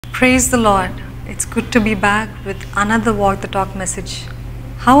Praise the Lord. It's good to be back with another Walk the Talk message.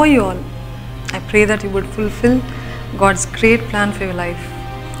 How are you all? I pray that you would fulfill God's great plan for your life.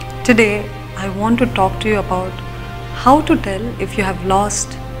 Today, I want to talk to you about how to tell if you have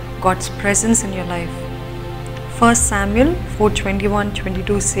lost God's presence in your life. 1 Samuel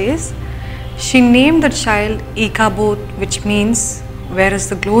 4:21-22 says, "She named the child Ichabod, which means, 'Where is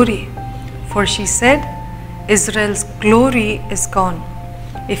the glory?' For she said, 'Israel's glory is gone.'"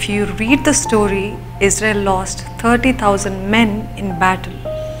 If you read the story, Israel lost 30,000 men in battle,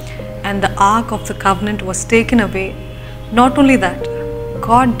 and the Ark of the Covenant was taken away. Not only that,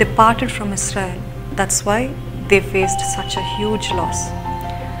 God departed from Israel. That's why they faced such a huge loss.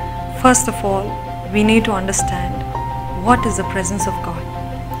 First of all, we need to understand what is the presence of God.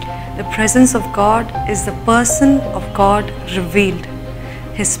 The presence of God is the person of God revealed.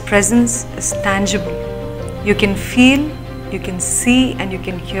 His presence is tangible. You can feel, you can see, and you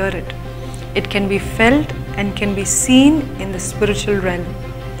can hear it. It can be felt and can be seen in the spiritual realm.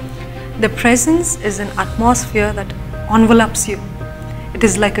 The presence is an atmosphere that envelops you. It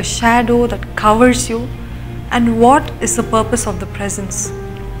is like a shadow that covers you. And what is the purpose of the presence?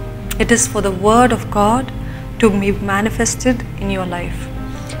 It is for the Word of God to be manifested in your life,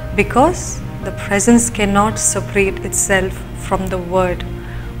 because the presence cannot separate itself from the Word.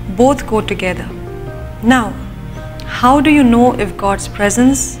 Both go together. Now, how do you know if God's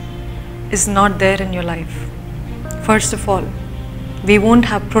presence is not there in your life? First of all, we won't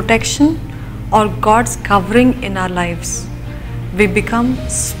have protection or God's covering in our lives. We become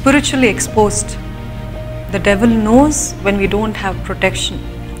spiritually exposed. The devil knows when we don't have protection.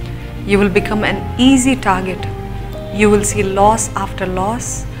 You will become an easy target. You will see loss after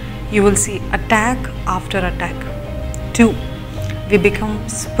loss. You will see attack after attack. 2. We become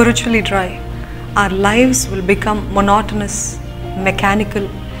spiritually dry. Our lives will become monotonous, mechanical.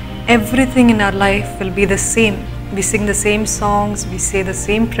 Everything in our life will be the same. We sing the same songs, we say the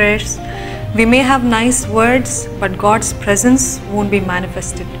same prayers. We may have nice words, but God's presence won't be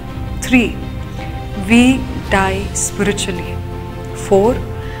manifested. 3. We die spiritually. 4.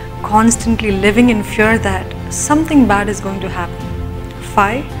 Constantly living in fear that something bad is going to happen.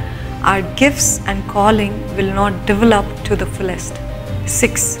 5. Our gifts and calling will not develop to the fullest.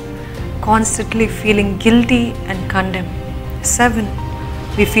 6. Constantly feeling guilty and condemned. 7.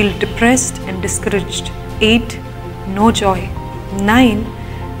 We feel depressed and discouraged. 8. No joy. 9.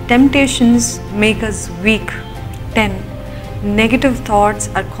 Temptations make us weak. 10. Negative thoughts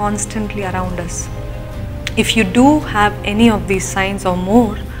are constantly around us. If you do have any of these signs or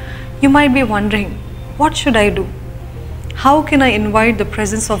more, you might be wondering, what should I do? How can I invite the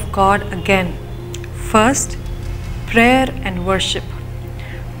presence of God again? First, prayer and worship.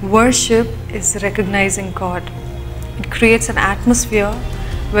 Worship is recognizing God. It creates an atmosphere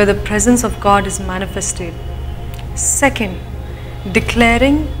where the presence of God is manifested. Second,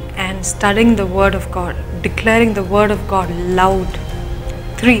 declaring and studying the Word of God. Declaring the Word of God loud.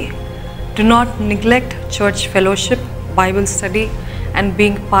 3. Do not neglect church fellowship, Bible study, and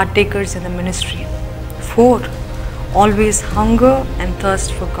being partakers in the ministry. 4. Always hunger and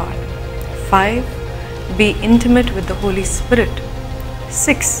thirst for God. 5. Be intimate with the Holy Spirit.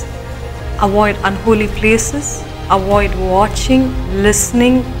 6. Avoid unholy places. Avoid watching,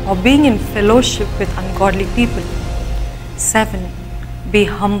 listening, or being in fellowship with ungodly people. 7. Be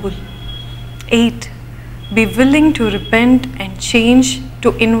humble. 8. Be willing to repent and change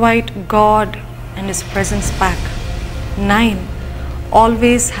to invite God and His presence back. 9.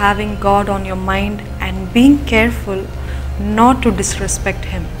 Always having God on your mind and being careful not to disrespect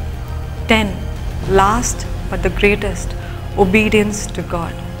Him. 10. Last but the greatest, obedience to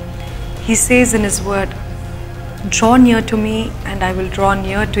God. He says in His Word, "Draw near to me and I will draw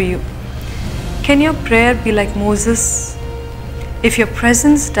near to you." Can your prayer be like Moses? If your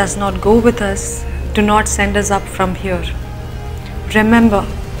presence does not go with us, do not send us up from here. Remember,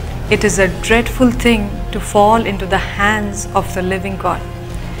 it is a dreadful thing to fall into the hands of the living God.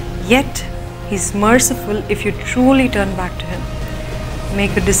 Yet, He is merciful if you truly turn back to Him.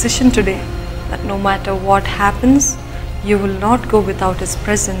 Make a decision today that no matter what happens, you will not go without His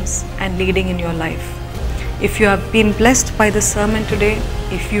presence and leading in your life. If you have been blessed by the sermon today,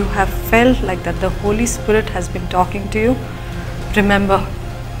 if you have felt like that the Holy Spirit has been talking to you, remember,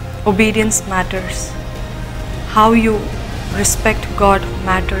 obedience matters. How you respect God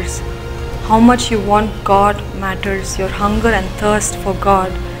matters. How much you want God matters. Your hunger and thirst for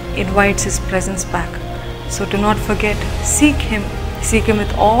God invites His presence back. So do not forget, seek Him. Seek Him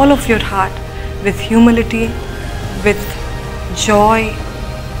with all of your heart, with humility, with joy,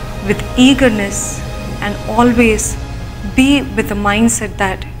 with eagerness, and always be with the mindset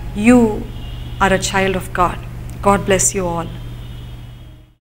that You are a child of God. God bless you all.